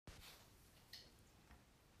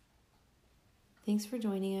Thanks for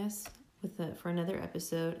joining us for another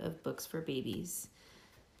episode of Books for Babies.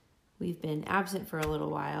 We've been absent for a little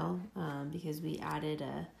while because we added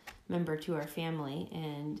a member to our family,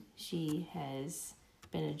 and she has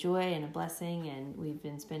been a joy and a blessing, and we've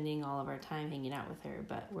been spending all of our time hanging out with her.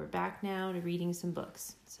 But we're back now to reading some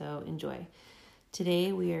books, so enjoy.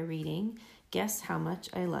 Today we are reading Guess How Much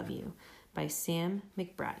I Love You by Sam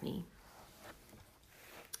McBratney.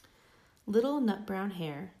 Little Nut Brown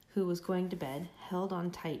Hare, who was going to bed, held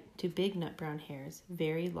on tight to Big Nut Brown Hare's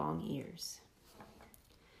very long ears.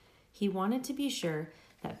 He wanted to be sure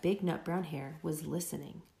that Big Nut Brown Hare was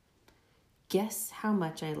listening. "Guess how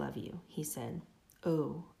much I love you," he said.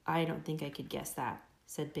 "Oh, I don't think I could guess that,"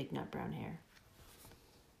 said Big Nut Brown Hare.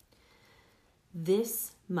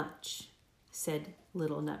 "This much," said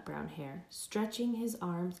Little Nut Brown Hare, stretching his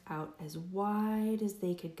arms out as wide as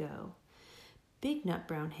they could go. Big Nut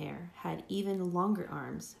Brown Hare had even longer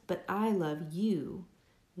arms, but I love you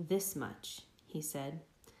this much, he said.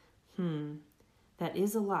 That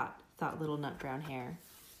is a lot, thought Little Nut Brown Hare.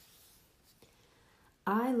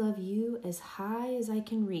 I love you as high as I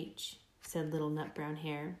can reach, said Little Nut Brown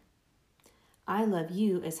Hare. I love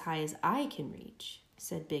you as high as I can reach,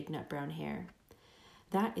 said Big Nut Brown Hare.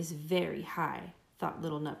 That is very high, thought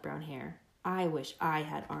Little Nut Brown Hare. I wish I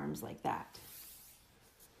had arms like that.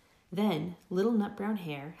 Then Little Nut Brown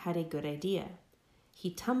Hare had a good idea. He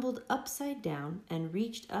tumbled upside down and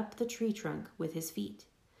reached up the tree trunk with his feet.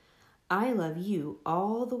 I love you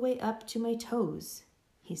all the way up to my toes,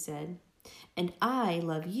 he said. And I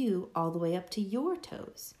love you all the way up to your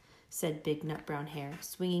toes, said Big Nut Brown Hare,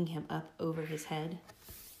 swinging him up over his head.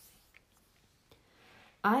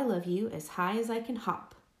 I love you as high as I can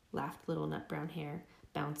hop, laughed Little Nut Brown Hare,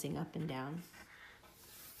 bouncing up and down.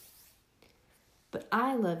 But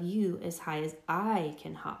I love you as high as I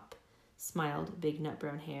can hop, smiled Big Nut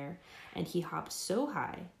Brown Hare, and he hopped so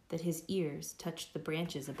high that his ears touched the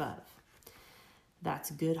branches above.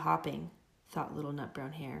 That's good hopping, thought Little Nut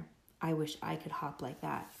Brown Hare. I wish I could hop like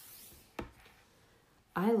that.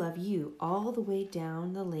 I love you all the way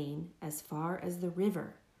down the lane as far as the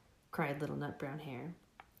river, cried Little Nut Brown Hare.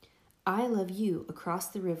 I love you across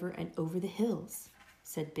the river and over the hills,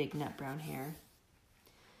 said Big Nut Brown Hare.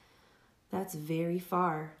 That's very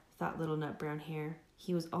far, thought Little Nut Brown Hare.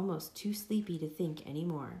 He was almost too sleepy to think any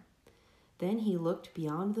more. Then he looked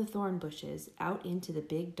beyond the thorn bushes out into the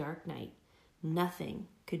big dark night. Nothing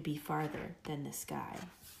could be farther than the sky.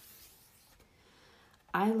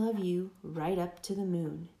 I love you right up to the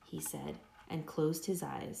moon, he said, and closed his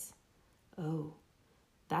eyes. Oh,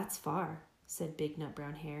 that's far, said Big Nut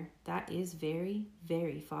Brown Hare. That is very,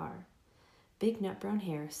 very far. Big Nut Brown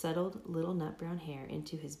Hare settled Little Nut Brown Hare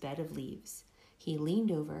into his bed of leaves. He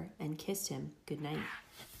leaned over and kissed him good night.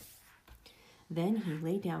 Then he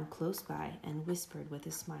lay down close by and whispered with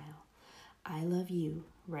a smile, I love you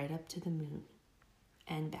right up to the moon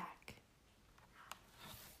and back.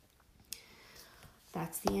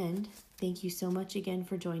 That's the end. Thank you so much again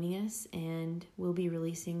for joining us, and we'll be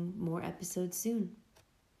releasing more episodes soon.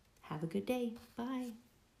 Have a good day. Bye.